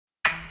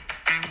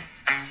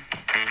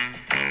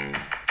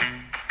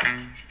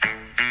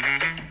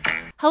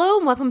Hello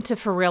and welcome to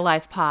For Real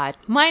Life Pod.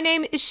 My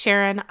name is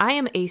Sharon. I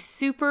am a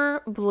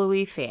super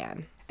Bluey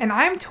fan. And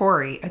I'm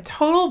Tori, a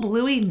total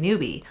Bluey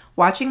newbie,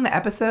 watching the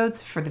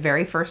episodes for the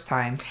very first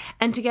time.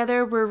 And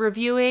together we're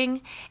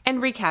reviewing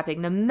and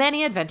recapping the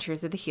many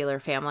adventures of the Healer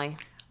family.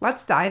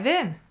 Let's dive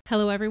in.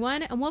 Hello,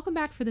 everyone, and welcome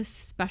back for this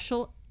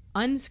special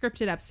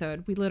unscripted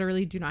episode. We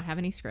literally do not have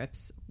any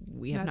scripts.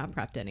 We have not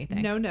prepped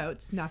anything. No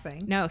notes,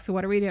 nothing. No, so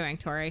what are we doing,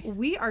 Tori?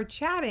 We are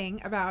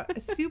chatting about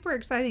a super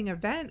exciting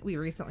event we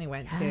recently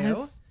went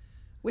to,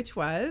 which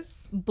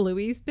was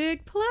Bluey's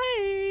Big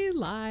Play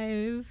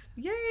Live.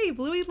 Yay,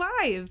 Bluey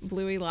Live.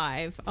 Bluey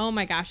Live. Oh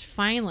my gosh,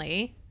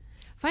 finally.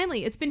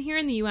 It's been here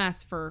in the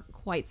U.S. for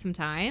quite some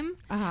time,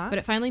 but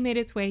it finally made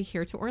its way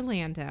here to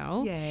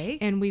Orlando. Yay.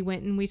 And we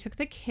went and we took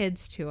the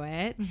kids to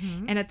it.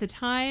 Mm-hmm. And at the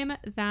time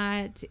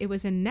that it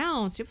was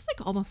announced, it was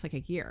like almost like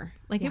a year.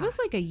 It was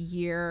like a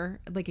year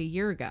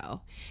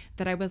ago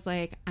that I was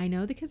like, I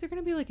know the kids are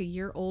going to be like a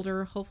year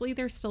older. Hopefully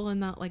they're still in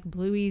that like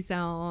Bluey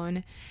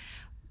zone.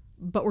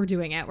 But we're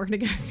doing it. We're going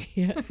to go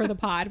see it for the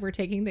pod. We're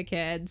taking the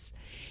kids.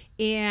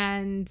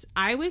 And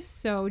I was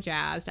so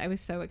jazzed. I was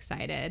so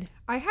excited.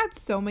 I had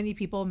so many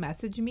people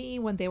message me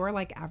when they were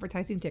like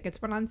advertising tickets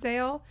went on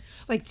sale.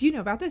 Like, do you know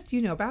about this? Do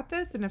you know about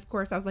this? And of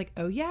course I was like,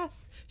 oh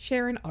yes,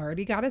 Sharon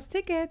already got us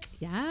tickets.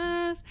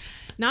 Yes.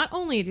 Not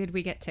only did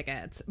we get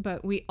tickets,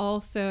 but we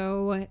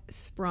also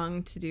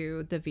sprung to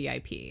do the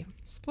VIP.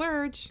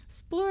 Splurge.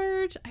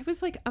 I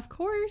was like, of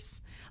course.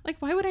 Like,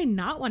 why would I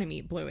not want to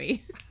meet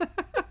Bluey?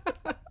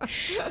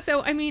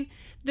 So, I mean,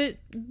 the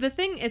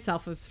thing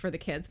itself was for the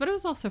kids, but it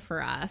was also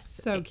for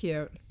us. So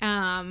cute.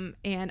 And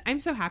I'm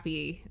so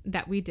happy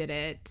that we did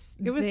it.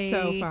 It was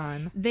so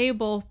fun. They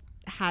both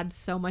had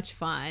so much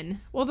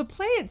fun. Well, the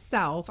play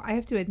itself, I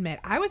have to admit,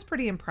 I was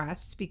pretty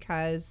impressed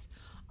because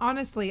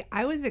honestly,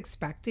 I was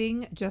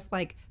expecting just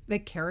like the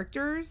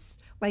characters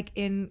like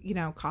in,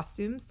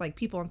 costumes, like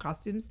people in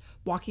costumes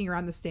walking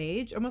around the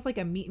stage, almost like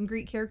a meet and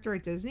greet character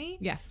at Disney.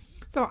 Yes.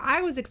 So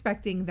I was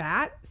expecting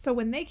that. So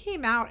when they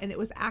came out and it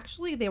was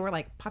actually, they were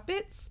like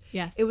puppets.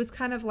 Yes. It was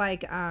kind of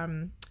like,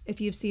 if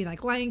you've seen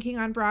like Lion King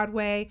on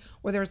Broadway,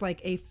 where there's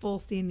like a full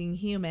standing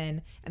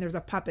human and there's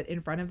a puppet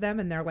in front of them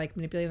and they're like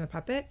manipulating the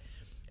puppet.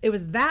 It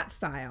was that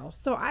style.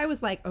 So I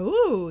was like,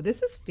 oh,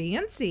 this is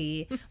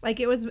fancy. Like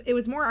it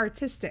was more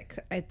artistic,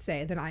 I'd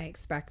say, than I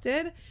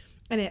expected.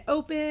 And it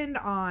opened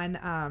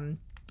on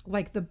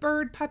like the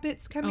bird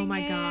puppets coming in. Oh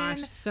my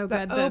gosh, so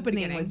good. The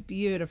opening was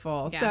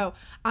beautiful. Yeah. So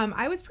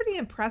I was pretty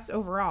impressed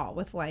overall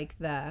with like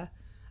the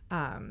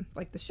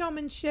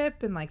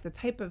showmanship and like the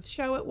type of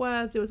show it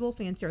was. It was a little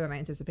fancier than I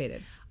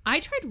anticipated. I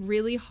tried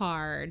really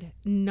hard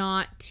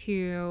not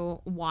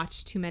to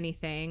watch too many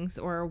things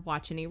or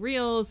watch any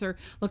reels or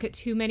look at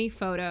too many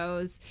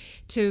photos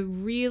to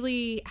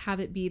really have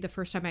it be the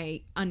first time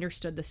I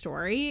understood the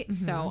story. Mm-hmm.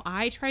 So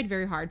I tried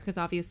very hard because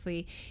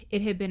obviously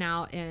it had been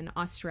out in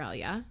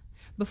Australia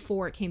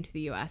before it came to the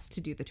U.S.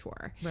 to do the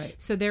tour. Right.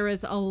 So there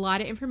was a lot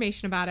of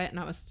information about it, and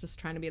I was just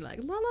trying to be like,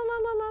 la, la, la,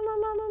 la, la,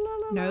 la, la,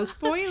 la, la. No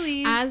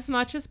spoilies. As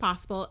much as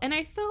possible. And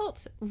I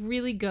felt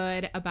really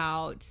good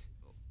about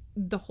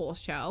the whole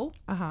show.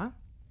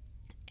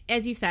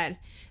 As you said,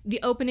 the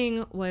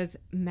opening was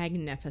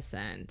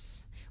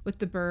magnificent with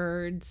the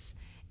birds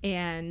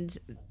and,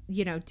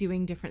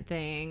 doing different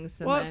things.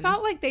 And well, it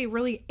felt like they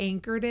really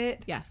anchored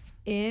it. Yes.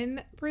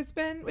 In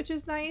Brisbane, which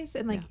is nice,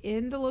 and like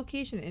in the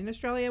location in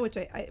Australia,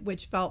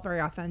 which felt very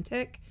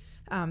authentic.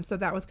 So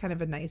that was kind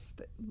of a nice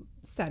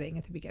setting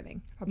at the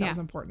beginning. I thought that was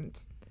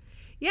important.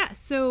 Yeah,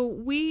 so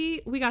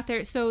we got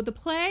there. So the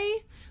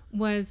play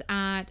was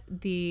at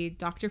the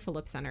Dr.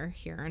 Phillips Center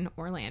here in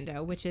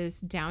Orlando, which is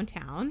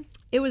downtown.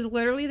 It was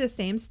literally the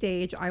same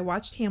stage I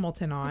watched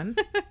Hamilton on.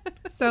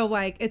 So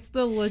like it's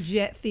the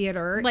legit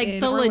theater like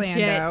in the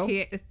Orlando.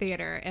 legit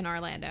theater in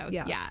Orlando.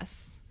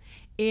 Yes.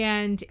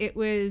 And it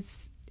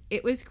was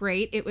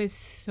great. It was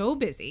so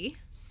busy.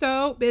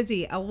 So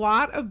busy. A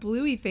lot of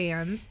Bluey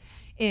fans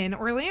in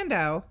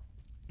Orlando.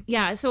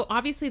 Yeah, so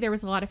obviously there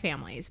was a lot of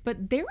families,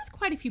 but there was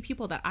quite a few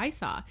people that I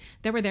saw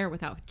that were there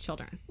without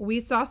children. We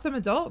saw some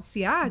adults,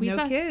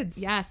 kids.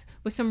 Yes,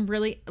 with some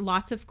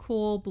lots of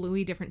cool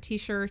Bluey different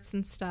t-shirts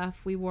and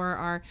stuff. We wore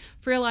our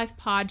For Real Life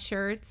Pod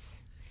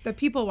shirts. The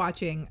people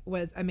watching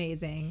was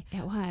amazing.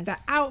 It was. The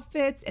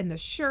outfits and the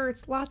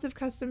shirts, lots of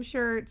custom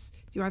shirts.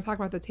 Do you want to talk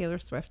about the Taylor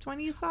Swift one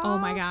you saw? Oh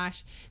my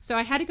gosh. So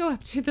I had to go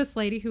up to this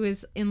lady who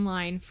is in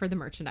line for the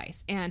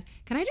merchandise. And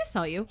can I just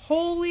tell you?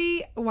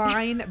 Holy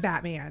line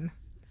Batman.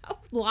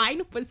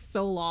 Line was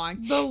so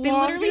long. They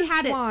literally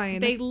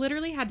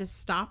had to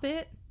stop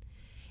it,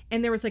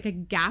 and there was like a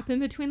gap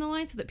in between the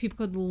lines so that people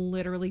could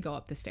literally go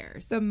up the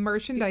stairs. The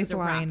merchandise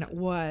line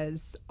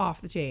was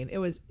off the chain. It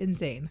was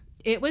insane.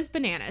 It was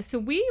bananas. So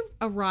we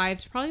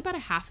arrived probably about a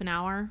half an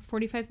hour,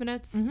 45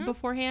 minutes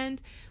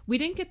beforehand. We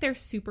didn't get there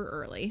super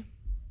early.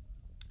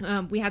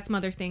 We had some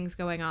other things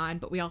going on,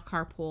 but we all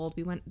carpooled.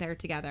 We went there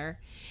together,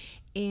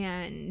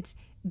 and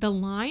the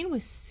line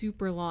was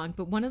super long,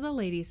 but one of the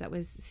ladies that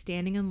was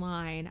standing in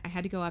line, I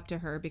had to go up to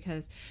her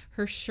because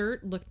her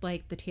shirt looked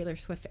like the Taylor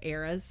Swift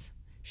eras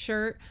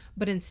shirt,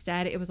 but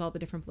instead it was all the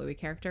different Bluey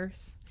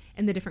characters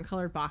and the different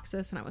colored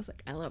boxes. And I was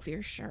like, I love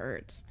your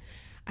shirt.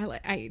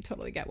 I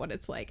totally get what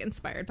it's like,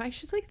 inspired by.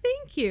 She's like,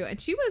 thank you. And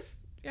she was,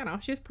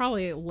 she was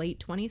probably late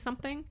 20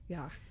 something.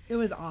 Yeah. It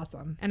was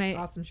awesome. And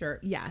awesome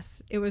shirt.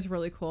 Yes, it was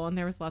really cool. And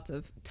there was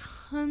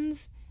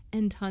tons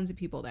and tons of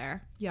people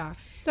there. Yeah.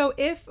 So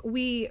if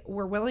we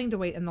were willing to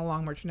wait in the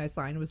long merchandise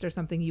line, was there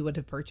something you would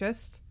have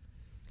purchased?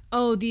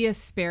 Oh, the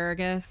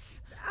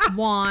asparagus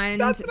wand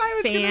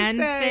fan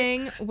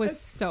thing was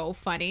so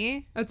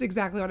funny. That's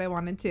exactly what I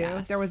wanted to.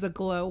 Yes. There was a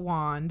glow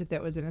wand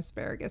that was an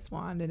asparagus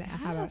wand, and it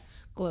had a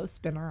glow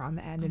spinner on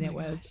the end, and it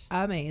was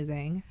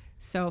amazing.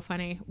 So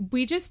funny.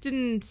 We just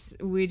didn't,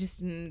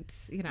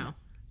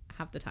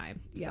 have the time.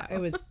 Yeah, so. it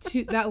was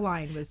that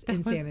line was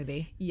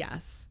insanity.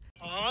 Yes.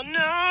 Oh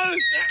no!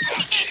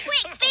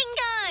 Quick,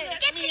 bingo!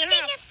 Get the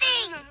thing a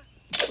thing!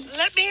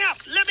 Let me up!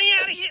 Let me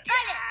out of here!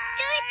 Got it!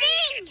 Do a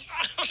thing!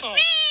 Oh.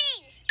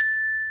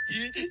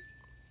 Freeze!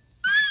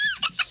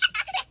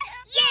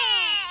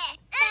 Yeah! A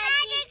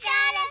magic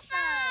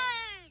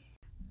telephone!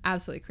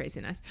 Absolutely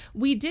craziness.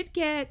 We did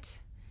get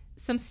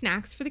some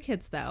snacks for the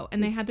kids though,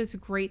 and they had this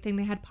great thing.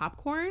 They had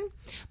popcorn,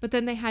 but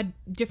then they had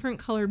different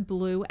colored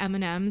blue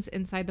M&Ms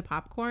inside the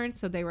popcorn.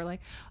 So they were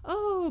like,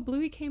 oh,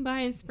 Bluey came by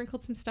and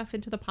sprinkled some stuff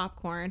into the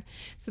popcorn.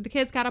 So the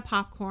kids got a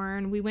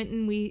popcorn. We went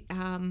and we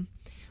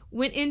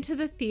went into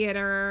the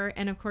theater,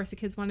 and of course the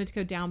kids wanted to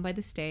go down by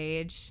the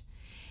stage,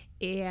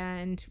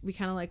 and we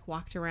kind of like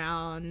walked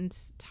around,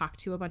 talked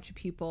to a bunch of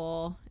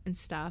people and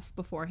stuff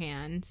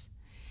beforehand,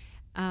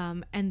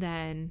 and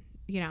then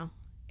it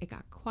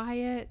got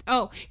quiet.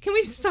 Oh, can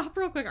we stop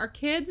real quick? Our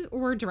kids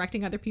were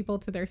directing other people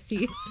to their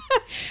seats.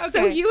 Okay.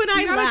 So you and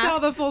I gotta left.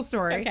 tell the full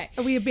story. Okay.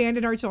 We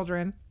abandoned our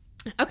children.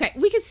 Okay,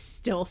 we could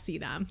still see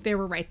them. They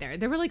were right there.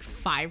 They were like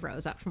 5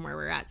 rows up from where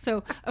we were at.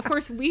 So of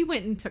course we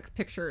went and took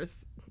pictures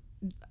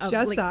of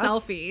Just like us?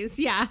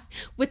 selfies,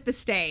 with the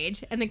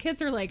stage. And the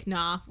kids are like,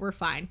 nah, we're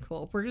fine,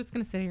 cool. We're just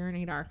gonna sit here and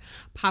eat our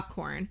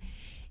popcorn.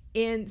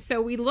 And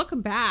so we look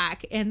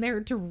back, and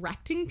they're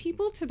directing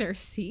people to their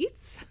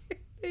seats.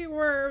 They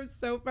were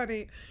so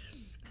funny.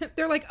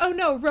 They're like, oh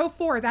no, row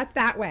 4, that's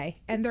that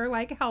way. And they're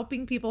like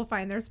helping people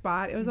find their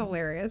spot. It was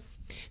hilarious.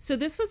 So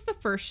this was the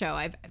first show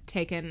I've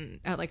taken,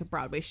 like a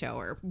Broadway show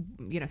or,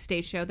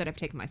 stage show that I've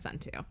taken my son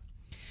to.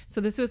 So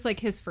this was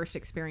like his first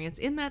experience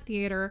in that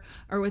theater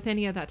or with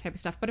any of that type of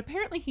stuff. But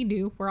apparently he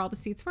knew where all the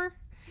seats were.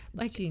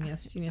 Like,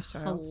 Genius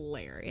child.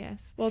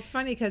 Hilarious. Well, it's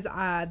funny because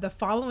the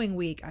following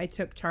week I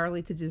took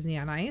Charlie to Disney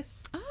on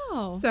Ice.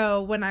 Oh.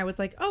 So when I was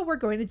like, oh, we're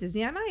going to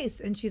Disney on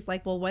Ice. And she's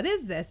like, well, what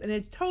is this? And a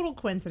total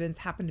coincidence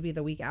happened to be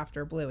the week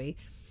after Bluey.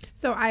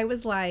 So I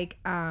was like,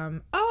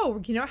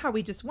 oh, you know how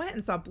we just went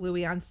and saw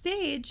Bluey on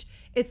stage?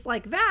 It's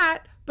like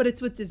that, but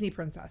it's with Disney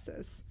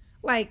princesses.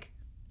 Like,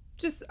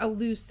 just a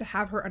loose to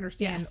have her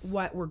understand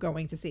what we're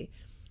going to see.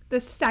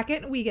 The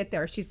second we get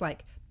there, she's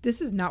like, this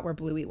is not where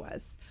Bluey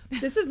was.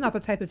 This is not the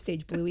type of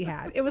stage Bluey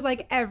had. It was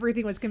like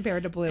everything was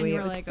compared to Bluey.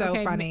 It was like, so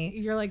funny.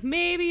 You're like,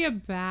 maybe a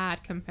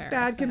bad comparison.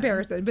 Bad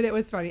comparison, but it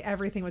was funny.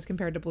 Everything was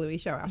compared to Bluey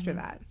show after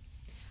that.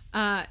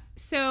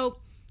 So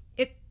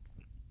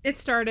it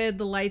started,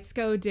 the lights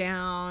go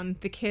down,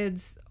 the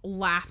kids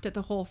laughed at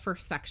the whole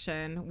first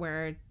section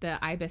where the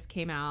ibis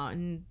came out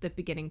and the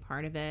beginning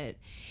part of it,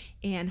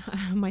 and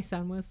my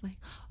son was like,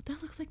 oh,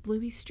 that looks like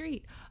Bluey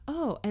Street.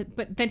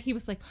 But then he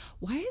was like,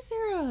 why is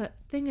there a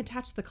thing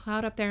attached to the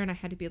cloud up there? And I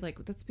had to be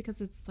like, that's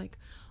because it's like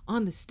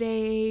on the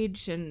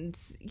stage, and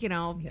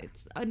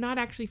it's not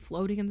actually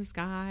floating in the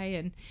sky,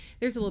 and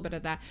there's a little bit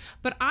of that.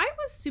 But I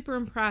was super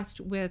impressed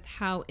with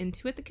how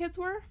into it the kids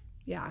were.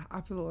 Yeah,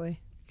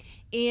 absolutely.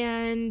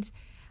 And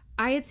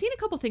I had seen a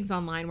couple things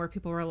online where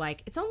people were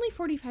like, it's only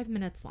 45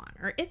 minutes long,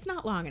 or it's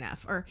not long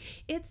enough, or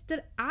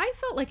I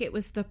felt like it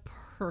was the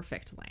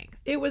perfect length.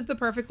 It was the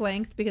perfect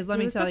length because let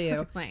me tell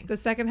you, the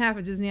second half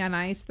of Disney on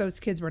Ice, those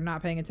kids were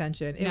not paying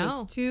attention. It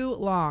was too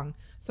long.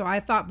 So I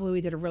thought Bluey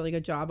did a really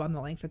good job on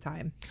the length of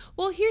time.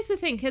 Well, here's the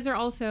thing. Kids are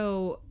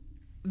also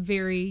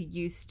very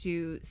used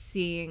to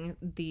seeing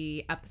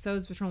the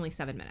episodes, which are only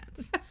 7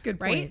 minutes. Good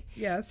point. Right?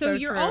 Yeah. So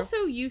you're also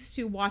used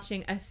to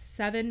watching a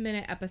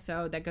 7-minute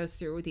episode that goes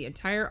through the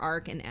entire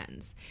arc and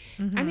ends.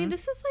 Mm-hmm. I mean,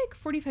 this is like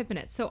 45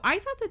 minutes. So I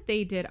thought that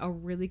they did a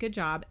really good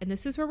job. And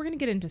this is where we're going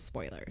to get into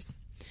spoilers.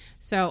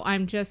 So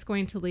I'm just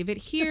going to leave it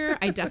here.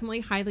 I definitely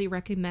highly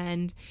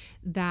recommend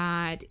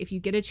that if you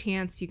get a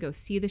chance, you go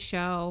see the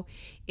show.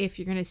 If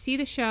you're going to see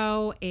the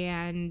show,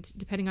 and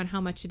depending on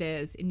how much it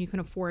is, and you can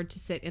afford to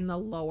sit in the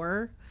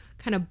lower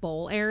kind of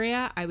bowl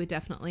area, I would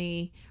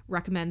definitely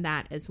recommend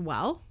that as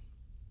well,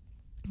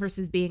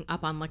 versus being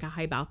up on like a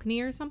high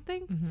balcony or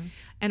something. Mm-hmm.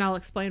 And I'll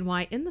explain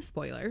why in the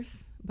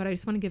spoilers, but I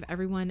just want to give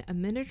everyone a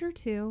minute or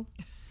two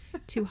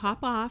to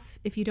hop off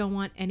if you don't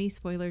want any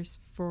spoilers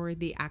for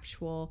the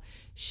actual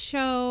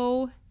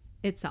show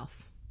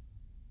itself.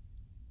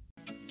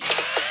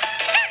 Chattermax!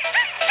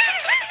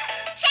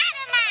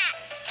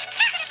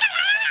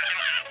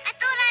 I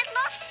thought I'd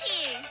lost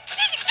you. Are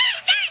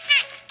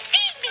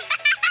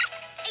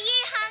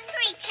you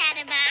hungry,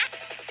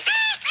 Chattermax?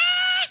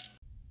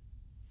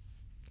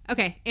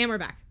 Okay, and we're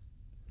back.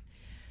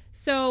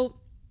 So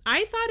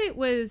I thought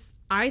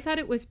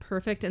it was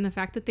perfect, and the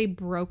fact that they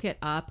broke it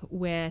up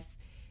with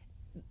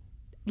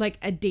like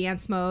a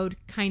dance mode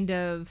kind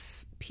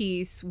of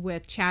piece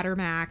with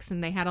Chattermax,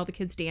 and they had all the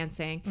kids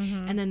dancing,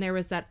 and then there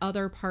was that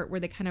other part where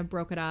they kind of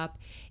broke it up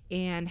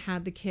and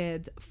had the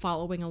kids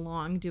following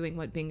along doing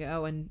what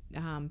Bingo and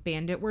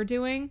Bandit were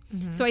doing.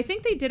 So I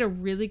think they did a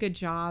really good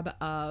job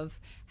of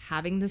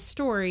having the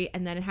story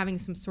and then having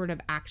some sort of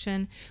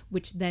action,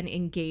 which then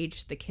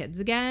engaged the kids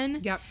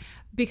again. Yep.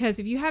 Because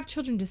if you have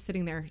children just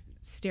sitting there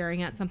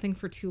staring at something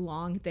for too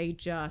long, they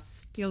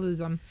just... You lose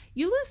them.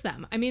 You lose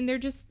them. I mean,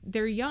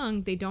 they're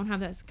young. They don't have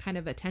this kind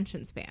of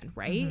attention span,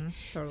 right?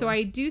 Totally. So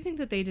I do think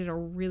that they did a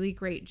really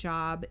great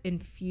job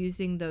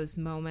infusing those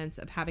moments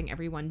of having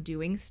everyone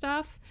doing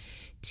stuff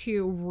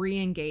to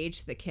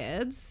re-engage the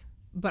kids.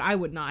 But I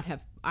would not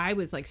have... I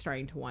was like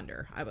starting to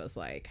wonder. I was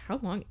like, how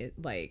long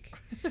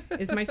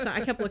is my son...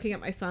 I kept looking at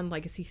my son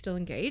like, is he still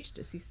engaged?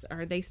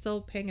 Are they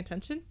still paying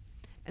attention?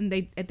 And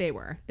they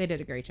were. They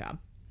did a great job.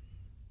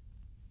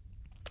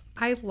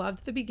 I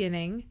loved the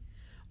beginning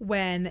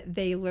when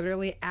they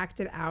literally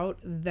acted out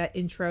the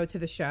intro to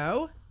the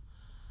show.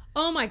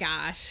 Oh my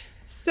gosh.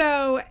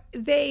 So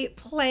they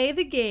play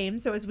the game.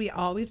 So as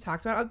we've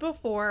talked about it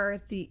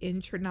before, the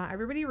intro, not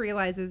everybody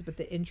realizes, but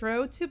the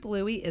intro to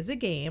Bluey is a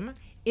game.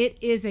 It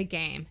is a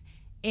game.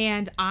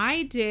 And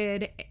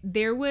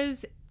there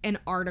was an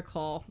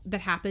article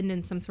that happened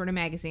in some sort of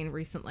magazine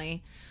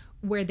recently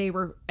where they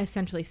were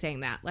essentially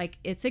saying that, like,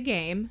 it's a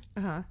game,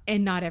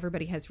 and not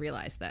everybody has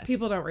realized this.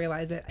 People don't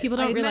realize it. People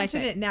don't realize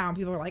mention it now, and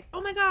people are like,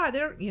 "Oh my god!" They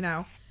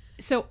don't,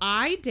 So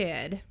I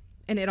did,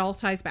 and it all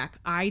ties back.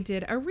 I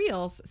did a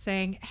Reels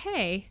saying,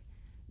 "Hey,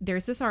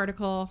 there's this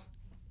article.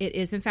 It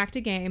is in fact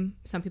a game.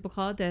 Some people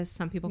call it this.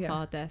 Some people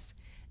call it this."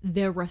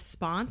 The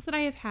response that I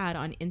have had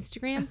on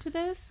Instagram to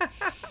this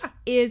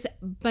is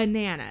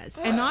bananas.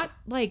 And not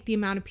like the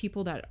amount of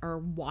people that are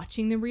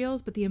watching the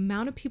Reels, but the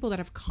amount of people that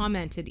have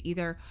commented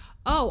either,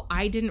 "Oh,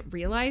 I didn't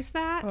realize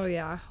that." Oh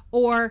yeah.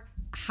 Or,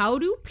 "How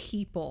do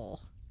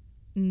people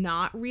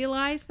not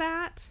realize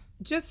that?"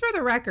 Just for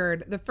the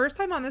record, the first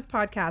time on this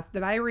podcast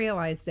that I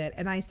realized it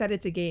and I said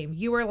it's a game,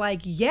 you were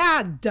like,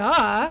 "Yeah,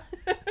 duh."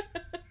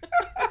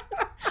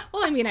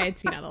 Well, I mean, I had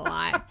seen it a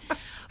lot.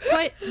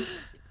 But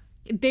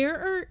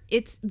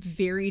it's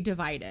very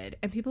divided,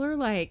 and people are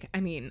like, I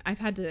mean, I've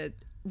had to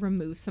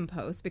remove some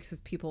posts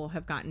because people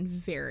have gotten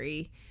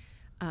very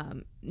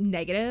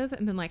negative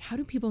and been like, how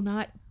do people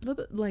not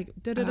like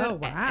da da da. Oh,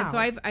 wow. And so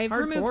I've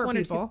removed one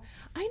or people.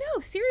 two. I know,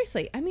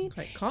 seriously. I mean,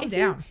 Okay, calm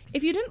down.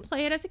 If you didn't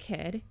play it as a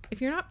kid,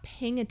 if you're not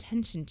paying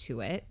attention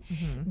to it,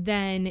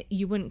 then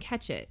you wouldn't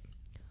catch it.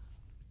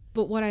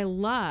 But what I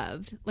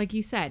loved, like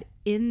you said,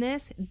 in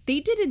this,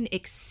 they did an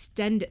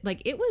extended,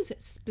 like it was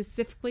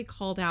specifically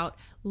called out,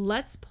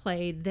 let's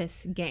play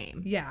this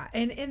game. Yeah,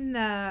 and in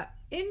the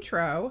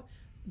intro,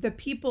 the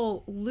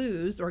people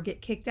lose or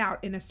get kicked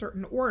out in a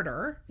certain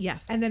order.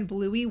 Yes. And then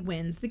Bluey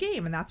wins the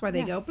game, and that's why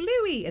they go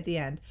Bluey at the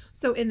end.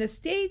 So in the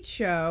stage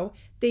show,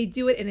 they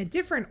do it in a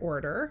different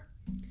order.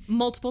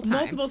 Multiple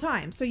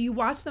times. So you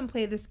watch them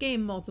play this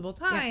game multiple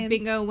times. Yeah,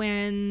 Bingo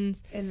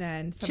wins. And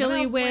then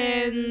Chili else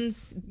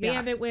wins.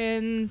 Bandit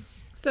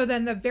wins. So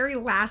then the very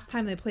last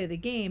time they play the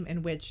game,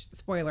 in which,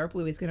 spoiler,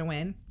 Bluey's going to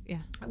win.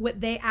 Yeah.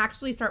 They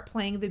actually start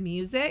playing the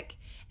music,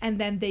 and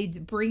then they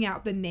bring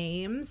out the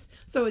names.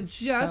 So it's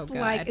just So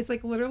like, good. it's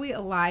like literally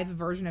a live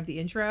version of the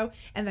intro.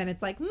 And then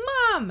it's like,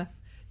 Mom,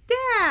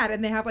 Dad.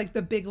 And they have like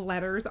the big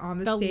letters on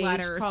the stage.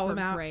 letters Call were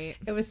them out. great.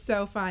 It was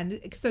so fun.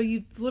 So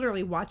you've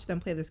literally watched them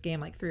play this game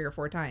like 3 or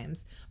 4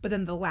 times. But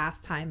then the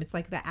last time, it's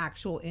like the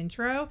actual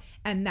intro.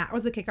 And that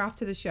was the kickoff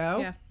to the show.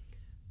 Yeah.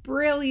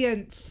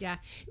 Brilliant. Yeah.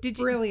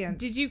 Brilliant.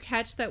 Did you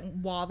catch that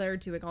while they're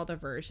doing all the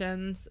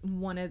versions,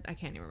 I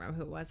can't even remember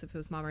who it was, if it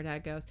was Mom or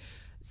Dad goes,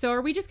 "So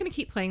are we just going to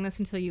keep playing this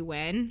until you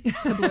win?"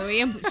 to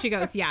Bluey? And she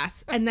goes,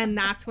 "Yes." And then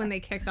that's when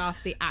they kicked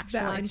off the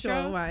actual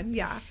intro. one.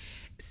 Yeah.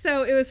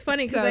 So it was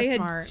funny because So I had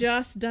smart.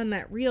 just done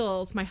that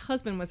Reels. My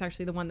husband was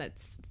actually the one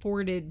that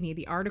forwarded me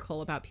the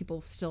article about people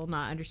still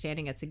not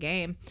understanding it's a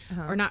game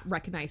or not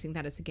recognizing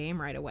that it's a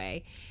game right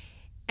away.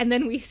 And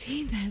then we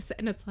see this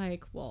and it's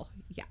like, well,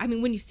 yeah. I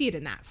mean, when you see it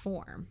in that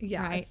form.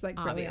 Yeah. right? It's like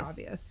really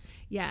obvious.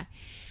 Yeah.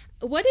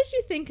 What did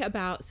you think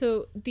about,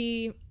 so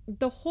the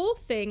whole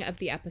thing of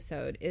the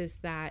episode is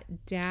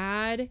that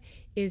Dad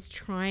is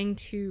trying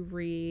to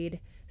read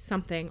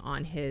something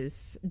on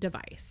his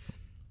device.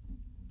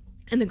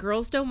 And the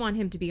girls don't want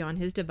him to be on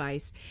his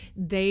device.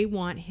 They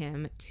want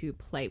him to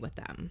play with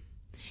them.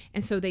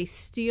 And so they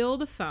steal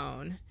the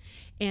phone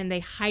and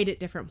they hide it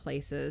different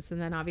places. And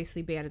then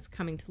obviously Bandit's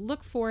coming to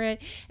look for it.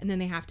 And then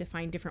they have to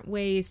find different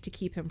ways to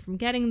keep him from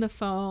getting the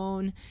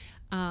phone.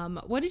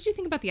 What did you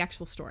think about the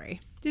actual story?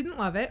 Didn't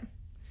love it.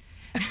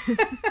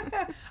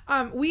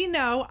 We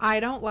know I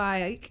don't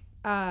like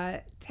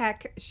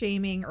tech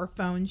shaming or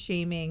phone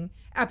shaming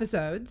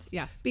episodes.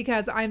 Yes.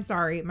 Because I'm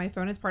sorry, my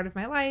phone is part of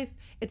my life.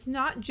 It's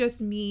not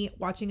just me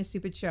watching a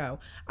stupid show.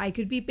 I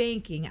could be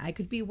banking. I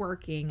could be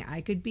working.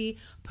 I could be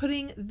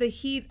putting the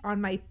heat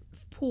on my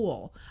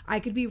pool. I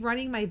could be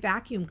running my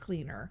vacuum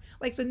cleaner.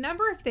 Like, the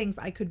number of things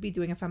I could be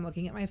doing if I'm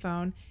looking at my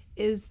phone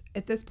is,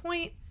 at this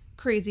point,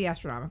 crazy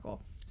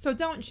astronomical. So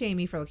don't shame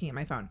me for looking at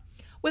my phone.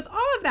 With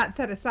all of that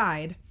set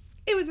aside,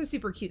 it was a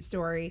super cute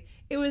story.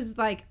 It was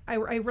like, I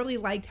really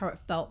liked how it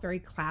felt, very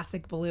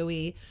classic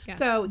Bluey. Yes.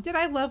 So did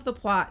I love the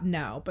plot?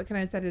 No. But can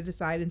I set it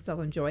aside and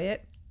still enjoy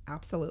it?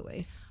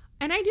 Absolutely.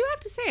 And I do have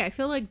to say, I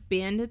feel like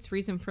Bandit's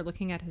reason for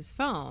looking at his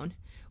phone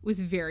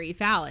was very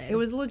valid. It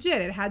was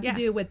legit. It had to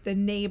do with the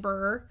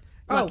neighbor.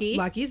 Lucky.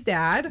 Lucky's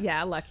dad.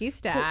 Yeah,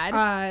 Lucky's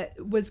dad.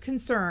 Was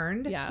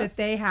concerned that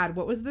they had,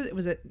 was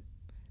it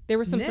there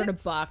was some sort of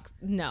nits?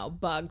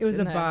 bugs. It was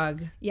in a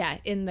bug. Yeah,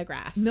 in the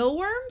grass.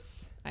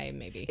 Millworms?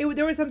 Maybe.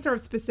 There was some sort of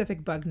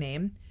specific bug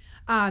name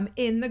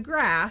in the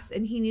grass,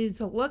 and he needed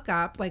to look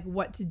up like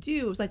what to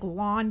do. It was like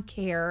lawn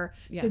care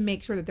to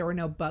make sure that there were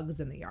no bugs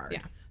in the yard.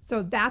 Yeah.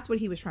 So that's what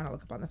he was trying to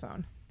look up on the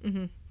phone.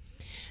 Mm-hmm.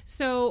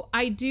 So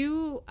I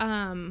do,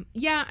 I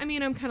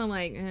mean, I'm kind of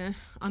like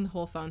on the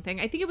whole phone thing.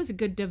 I think it was a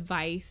good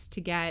device to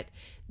get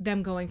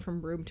them going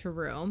from room to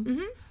room.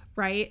 Mm-hmm.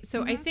 Right.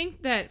 So I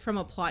think that from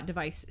a plot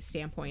device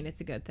standpoint,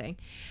 it's a good thing.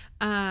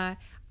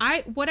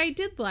 What I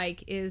did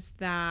like is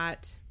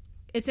that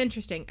it's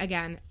interesting.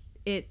 Again,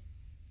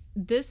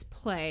 this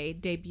play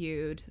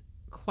debuted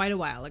quite a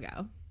while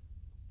ago.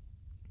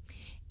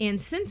 And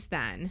since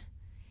then,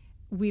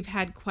 we've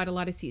had quite a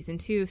lot of season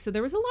 2. So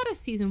there was a lot of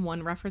season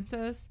 1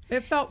 references.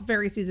 It felt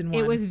very season 1.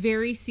 It was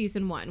very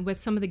season 1 with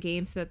some of the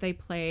games that they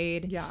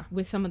played. Yeah.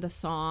 With some of the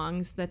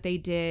songs that they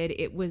did.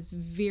 It was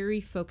very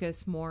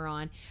focused more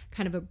on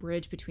kind of a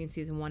bridge between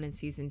season 1 and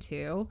season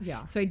 2.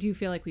 Yeah. So I do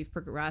feel like we've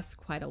progressed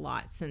quite a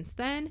lot since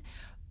then.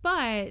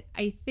 But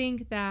I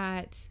think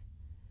that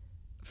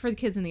for the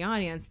kids in the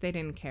audience, they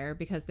didn't care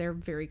because they're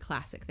very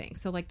classic things.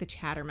 So like the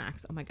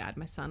Chattermax, oh my god,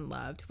 my son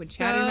loved when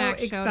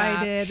Chattermax showed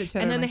up.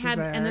 And then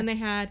they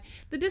had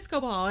the disco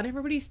ball and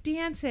everybody's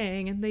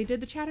dancing and they did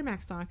the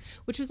Chattermax song,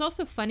 which was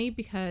also funny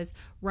because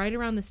right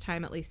around this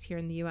time, at least here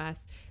in the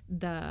US,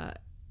 the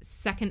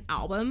second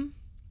album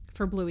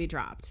for Bluey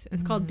dropped.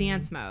 It's called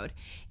Dance Mode,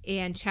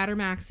 and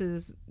Chattermax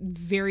is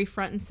very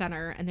front and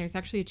center, and there's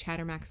actually a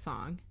Chattermax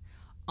song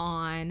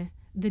on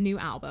the new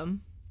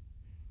album.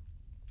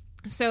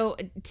 So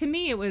to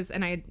me it was,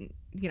 and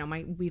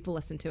we've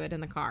listened to it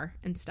in the car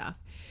and stuff.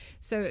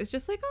 So it's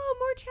just like, oh,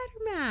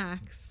 more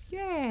Chattermax.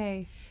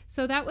 Yay.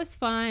 So that was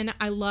fun.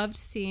 I loved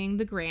seeing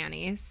the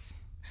grannies.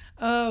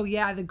 Oh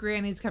yeah, the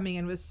grannies coming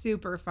in was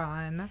super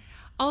fun.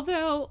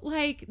 Although,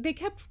 like, they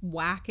kept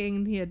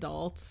whacking the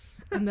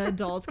adults, and the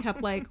adults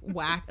kept and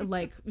I'm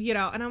like,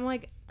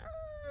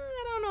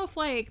 I don't know if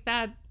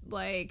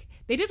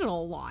they did it a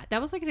lot.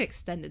 That was like an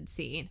extended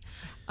scene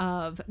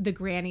of the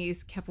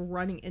grannies kept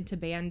running into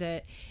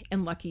Bandit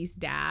and Lucky's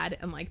dad,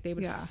 and like they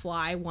would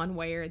fly one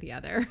way or the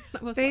other. I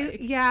don't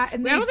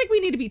think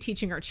we need to be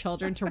teaching our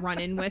children to run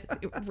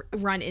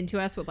into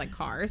us with like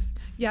cars.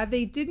 Yeah,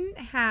 they didn't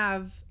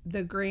have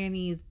the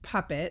grannies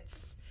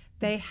puppets.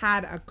 They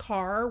had a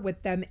car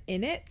with them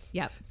in it.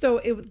 Yep. So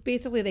it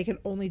basically they could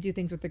only do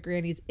things with the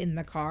grannies in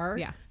the car.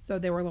 Yeah. So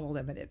they were a little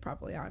limited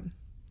probably on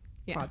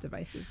plot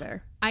devices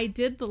there. I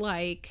did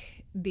another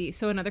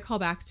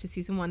callback to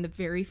season 1, the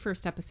very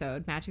first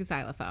episode, Magic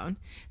Xylophone.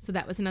 So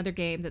that was another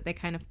game that they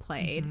kind of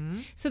played. Mm-hmm.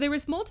 So there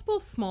was multiple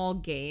small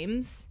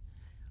games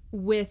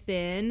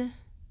within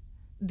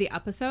the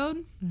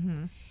episode.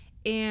 Mm-hmm.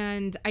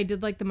 And I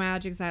did like the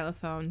Magic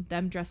Xylophone,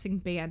 them dressing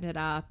Bandit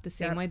up the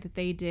same way that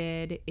they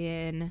did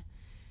in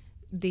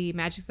the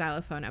Magic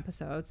Xylophone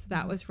episode. So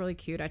that was really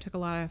cute. I took a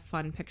lot of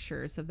fun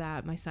pictures of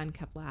that. My son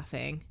kept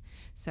laughing.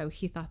 So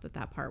he thought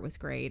that part was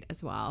great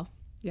as well.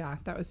 Yeah,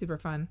 that was super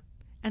fun.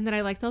 And then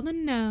I liked all the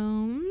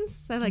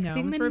gnomes. I like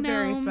seeing the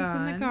gnomes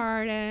in the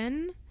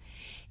garden.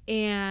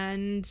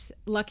 And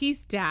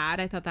Lucky's dad,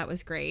 I thought that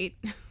was great.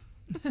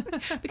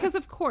 Because,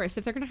 of course,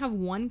 if they're going to have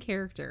one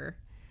character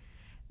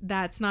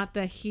that's not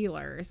the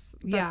healers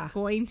that's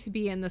going to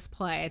be in this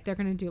play, they're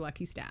going to do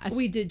Lucky's dad.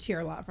 We did cheer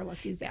a lot for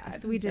Lucky's dad.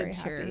 Yes, we did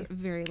cheer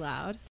very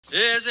loud. Is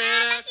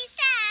it? Lucky's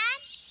dad,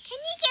 can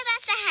you give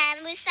us a hand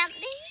with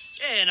something?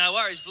 Yeah, no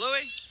worries,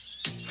 Bluey.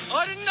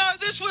 I didn't know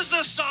this was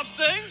the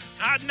something.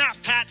 Hard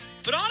enough, Pat.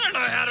 But I don't know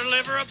how to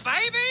deliver a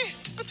baby.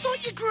 I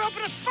thought you grew up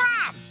on a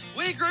farm.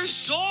 We grew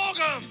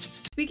sorghum.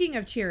 Speaking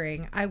of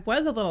cheering, I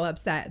was a little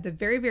upset at the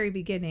very, very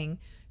beginning.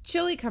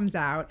 Chili comes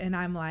out and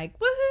I'm like,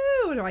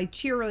 woohoo! And I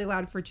cheer really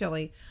loud for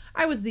Chili.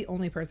 I was the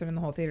only person in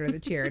the whole theater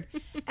that cheered.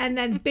 And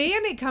then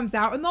Bandit comes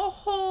out and the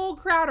whole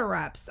crowd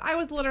erupts. I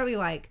was literally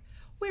like,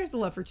 where's the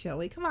love for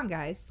Chili? Come on,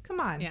 guys. Come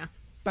on. Yeah.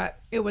 But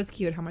it was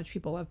cute how much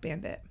people love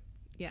Bandit.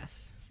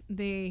 Yes,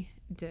 they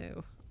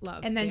do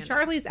love And then Bandit.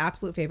 Charlie's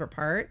absolute favorite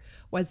part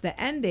was the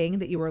ending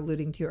that you were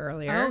alluding to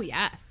earlier. Oh,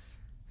 yes.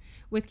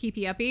 With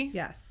Keepy Uppy?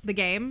 Yes. The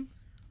game?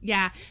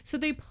 Yeah. So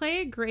they play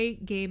a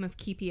great game of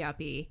Keepy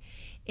Uppy,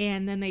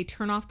 and then they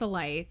turn off the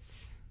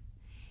lights,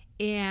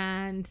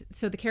 And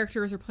so the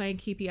characters are playing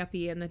Keepy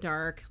Uppy in the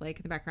dark, like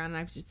in the background. And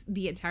I was just,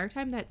 the entire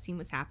time that scene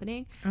was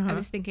happening, I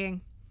was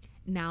thinking,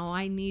 now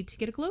I need to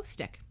get a glow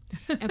stick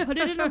and put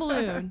it in a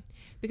balloon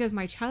because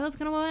my child's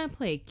going to want to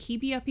play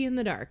Keepy Uppy in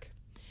the dark.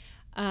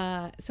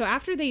 So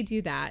after they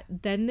do that,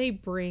 then they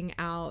bring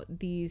out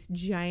these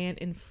giant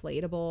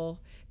inflatable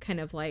kind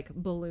of like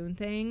balloon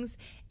things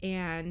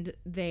and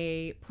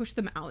they push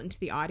them out into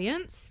the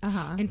audience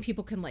and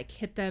people can like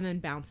hit them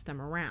and bounce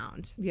them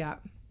around. Yeah.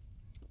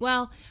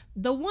 Well,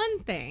 the one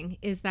thing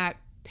is that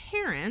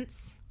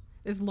parents,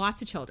 there's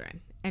lots of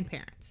children and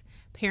parents.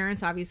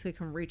 Parents obviously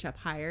can reach up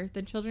higher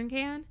than children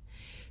can.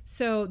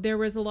 So there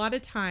was a lot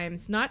of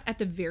times, not at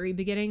the very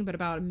beginning, but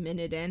about a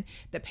minute in,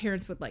 that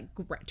parents would like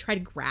try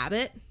to grab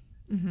it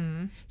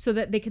so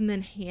that they can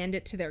then hand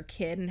it to their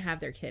kid and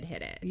have their kid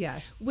hit it.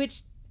 Yes.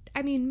 Which,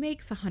 I mean,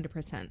 makes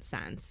 100%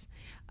 sense.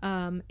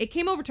 It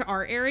came over to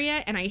our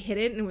area and I hit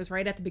it and it was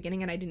right at the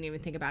beginning and I didn't even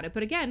think about it.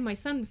 But again, my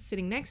son was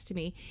sitting next to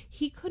me.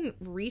 He couldn't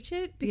reach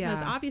it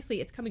because obviously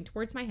it's coming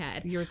towards my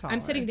head. You're taller.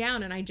 I'm sitting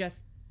down and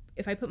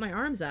if I put my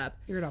arms up,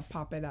 You're going to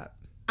pop it up.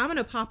 I'm going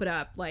to pop it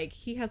up. Like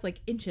he has like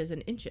inches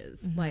and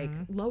inches, like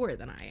lower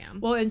than I am.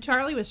 Well, and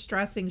Charlie was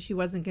stressing she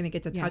wasn't going to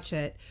get to touch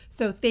it.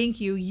 So thank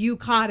you. You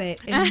caught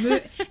it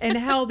and and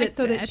held it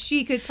so that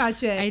she could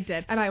touch it. I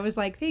did. And I was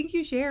like, thank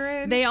you,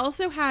 Sharon. They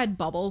also had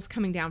bubbles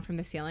coming down from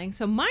the ceiling.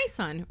 So my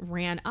son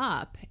ran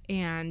up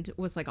and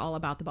was like all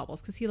about the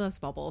bubbles because he loves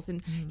bubbles.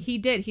 And he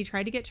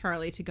tried to get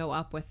Charlie to go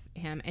up with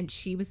him. And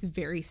she was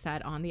very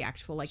set on the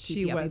actual like she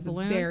Keepy Uppy was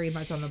balloon. very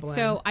much on the balloon.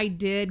 So I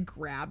did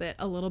grab it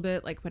a little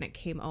bit like when it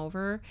came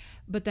over.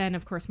 But then,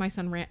 of course, my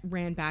son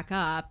ran back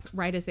up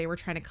right as they were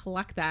trying to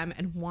collect them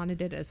and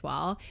wanted it as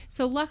well.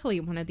 So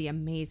luckily, one of the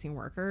amazing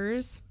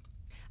workers,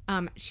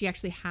 she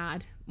actually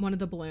had one of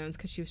the balloons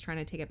because she was trying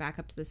to take it back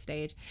up to the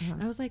stage.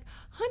 And I was like,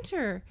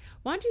 Hunter,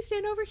 why don't you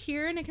stand over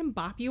here and I can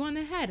bop you on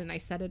the head? And I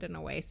said it in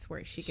a way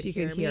where she could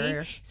hear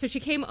me. So she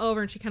came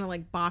over and she kind of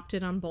like bopped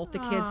it on both the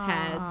kids'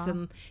 heads.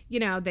 And, you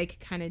know, they could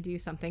kind of do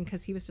something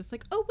because he was just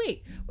like, oh,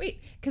 wait.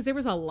 Because there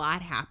was a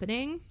lot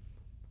happening.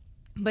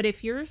 But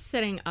if you're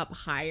sitting up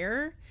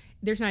higher,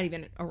 there's not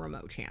even a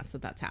remote chance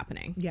that that's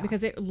happening. Yeah.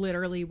 Because it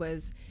literally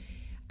was,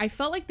 I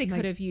felt like they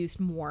could have used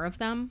more of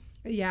them.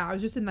 Yeah, I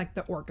was just in like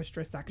the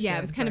orchestra section. Yeah,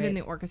 it was kind of in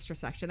the orchestra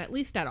section, at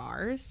least at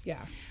ours.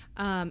 Yeah.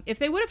 If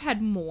they would have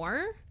had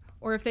more,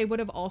 or if they would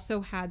have also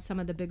had some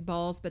of the big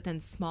balls, but then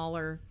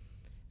smaller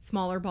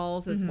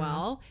balls as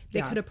well,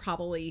 they could have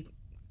probably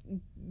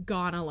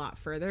gone a lot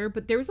further.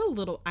 But there was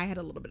I had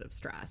a little bit of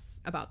stress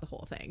about the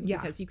whole thing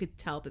because you could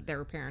tell that there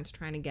were parents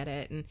trying to get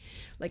it and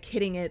like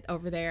hitting it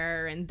over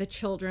there and the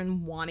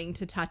children wanting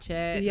to touch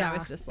it. Yeah, I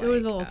was just like, it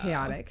was a little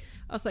chaotic.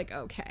 I was like,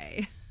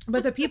 okay.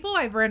 But the people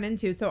I've run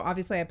into, so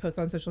obviously I post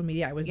on social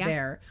media, I was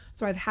there.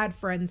 So I've had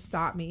friends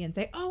stop me and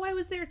say, oh, I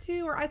was there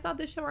too, or I saw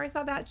this show, or I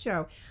saw that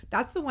show.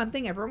 That's the one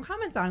thing everyone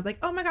comments on. It's like,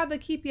 oh my God, the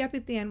Keepy Up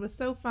at the end was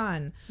so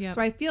fun. Yep.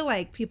 So I feel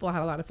like people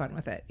had a lot of fun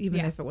with it,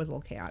 even if it was a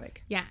little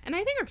chaotic. Yeah, and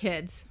I think our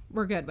kids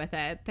were good with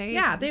it.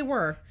 They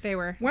were. They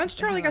were. Once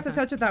Charlie got to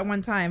touch it that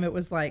one time, it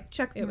was like,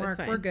 check the mark,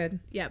 we're good.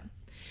 Yep.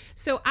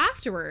 So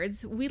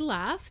afterwards, we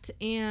left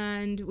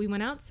and we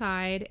went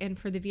outside, and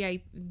for the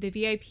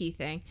VIP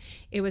thing,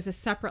 it was a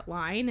separate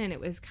line and it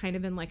was kind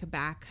of in like a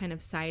back kind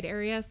of side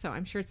area. So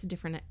I'm sure it's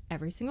different at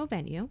every single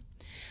venue.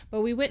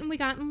 But we went and we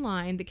got in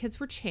line. The kids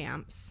were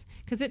champs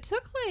because it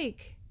took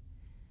like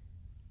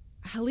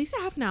at least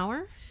a half an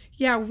hour.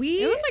 Yeah, it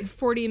was like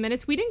 40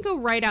 minutes. We didn't go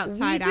right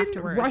outside afterwards.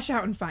 We didn't rush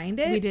out and find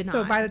it. We did not.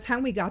 So by the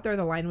time we got there,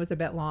 the line was a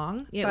bit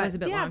long. It was a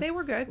bit long. Yeah, they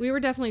were good. We were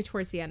definitely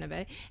towards the end of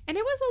it. And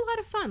it was a lot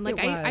of fun. Like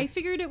I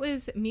figured it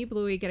was me,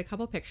 Bluey, get a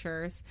couple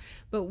pictures.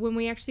 But when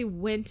we actually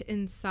went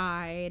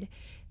inside,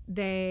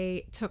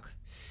 they took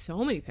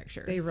so many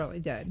pictures. They really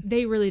did.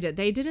 They really did.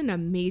 They did an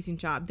amazing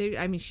job.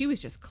 She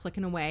was just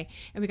clicking away.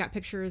 And we got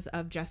pictures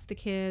of just the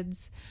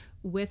kids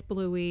with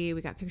Bluey.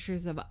 We got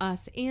pictures of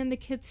us and the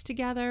kids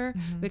together.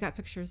 We got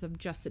pictures of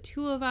just the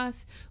two of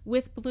us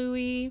with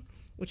Bluey,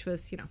 which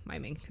was, my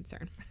main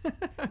concern. No,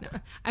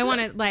 I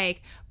wanted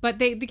but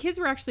the kids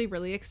were actually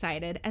really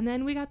excited. And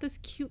then we got this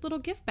cute little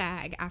gift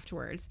bag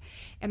afterwards.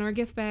 And our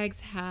gift bags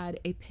had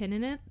a pin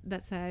in it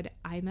that said,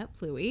 I met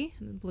Bluey,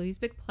 Bluey's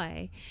Big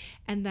Play.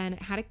 And then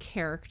it had a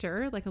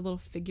character, like a little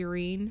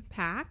figurine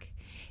pack.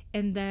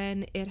 And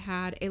then it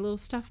had a little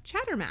stuffed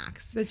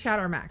Chattermax. The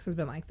Chattermax has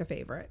been like the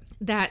favorite.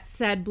 That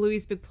said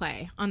Bluey's Big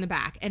Play on the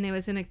back. And it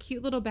was in a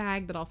cute little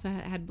bag that also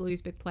had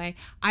Bluey's Big Play.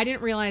 I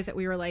didn't realize that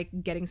we were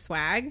like getting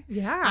swag.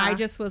 Yeah. I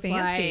just was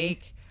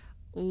like,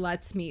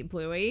 let's meet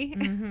Bluey.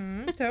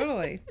 Mm-hmm,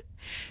 totally.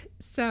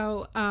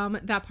 So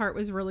that part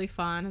was really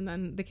fun. And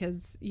then the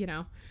kids,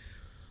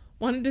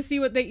 wanted to see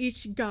what they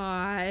each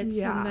got.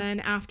 Yeah. And then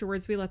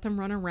afterwards we let them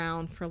run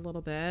around for a little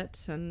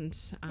bit. And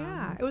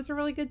it was a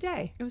really good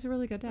day. It was a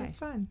really good day. It was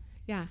fun.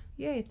 Yeah.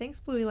 Yay.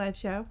 Thanks, Bluey Live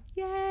Show.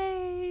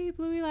 Yay,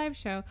 Bluey Live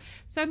Show.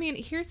 So,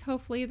 here's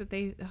hopeful that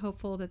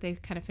they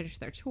kind of finish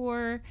their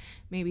tour,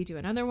 maybe do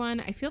another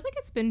one. I feel like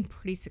it's been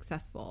pretty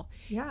successful.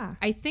 Yeah.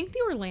 I think the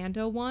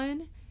Orlando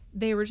one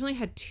they originally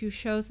had 2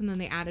 shows and then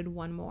they added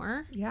 1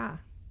 more, Yeah.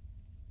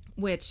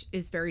 which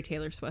is very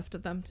Taylor Swift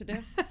of them to do.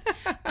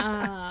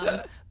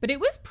 But it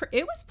was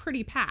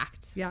pretty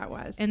packed. Yeah, it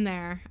was. In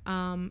there.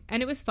 And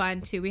it was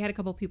fun too. We had a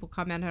couple people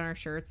comment on our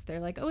shirts. They're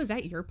like, "Oh, is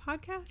that your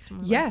podcast?" And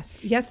we're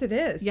yes, yes, it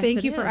is. Yes, Thank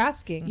it you for is.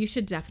 asking. You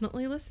should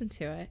definitely listen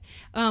to it.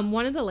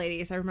 One of the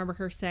ladies, I remember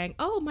her saying,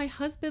 "Oh, my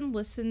husband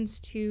listens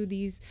to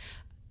these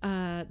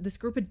this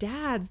group of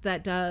dads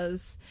that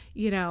does,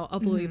 a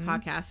Bluey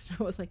podcast."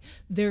 I was like,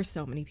 there's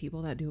so many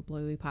people that do a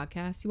Bluey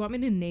podcast. You want me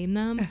to name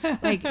them?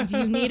 Like, do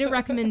you need a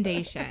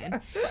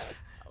recommendation?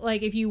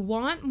 Like, if you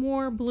want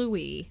more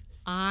Bluey,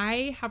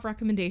 I have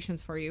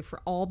recommendations for you for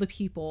all the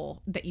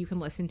people that you can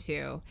listen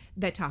to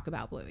that talk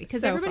about Bluey. Because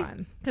So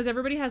fun. Because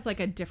everybody has like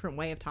a different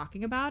way of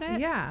talking about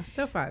it. Yeah,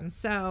 so fun.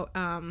 So,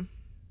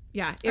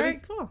 yeah, All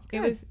right, cool.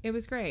 It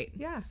was great.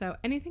 Yeah. So,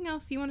 anything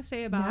else you want to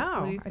say about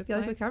No, Bluey's I Book feel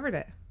like Club? we covered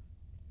it.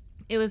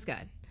 It was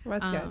good. It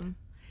was good.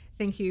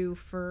 Thank you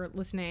for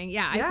listening.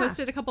 Yeah, I Yeah.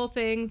 posted a couple of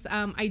things.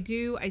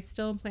 I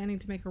still am planning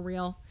to make a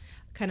reel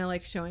kind of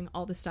like showing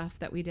all the stuff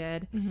that we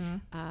did.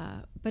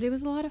 But it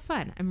was a lot of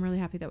fun. I'm really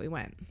happy that we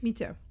went. Me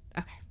too.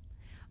 Okay.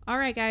 All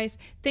right, guys.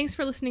 Thanks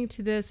for listening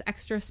to this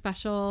extra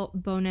special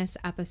bonus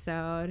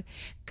episode.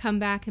 Come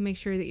back and make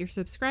sure that you're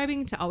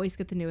subscribing to always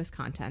get the newest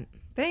content.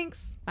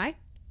 Thanks. Bye.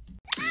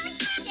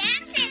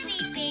 Dance with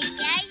me, big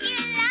guy. You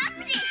love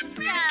this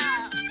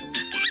song.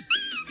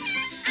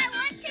 I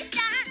want to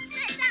dance,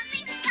 but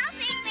something's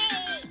stopping me.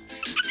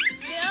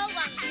 No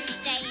one can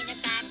stay in a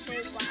bad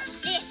mood while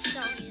this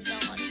song is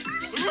on.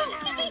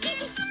 Maybe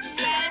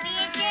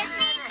it just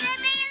needs to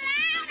be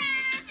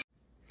louder.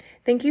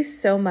 Thank you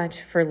so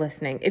much for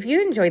listening. If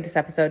you enjoyed this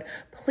episode,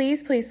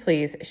 please, please,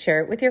 please share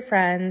it with your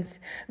friends.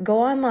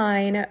 Go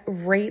online,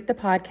 rate the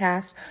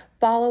podcast,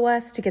 follow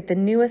us to get the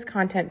newest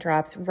content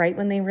drops right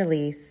when they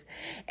release.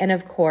 And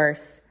of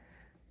course,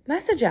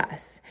 message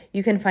us.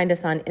 You can find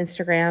us on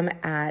Instagram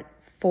at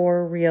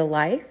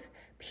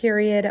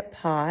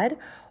forreallife.pod,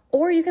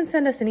 or you can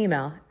send us an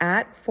email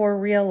at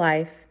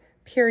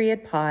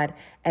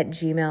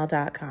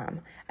forreallife.pod@gmail.com.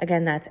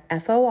 Again, that's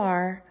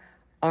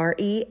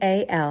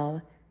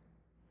FORREALLIFE.pod.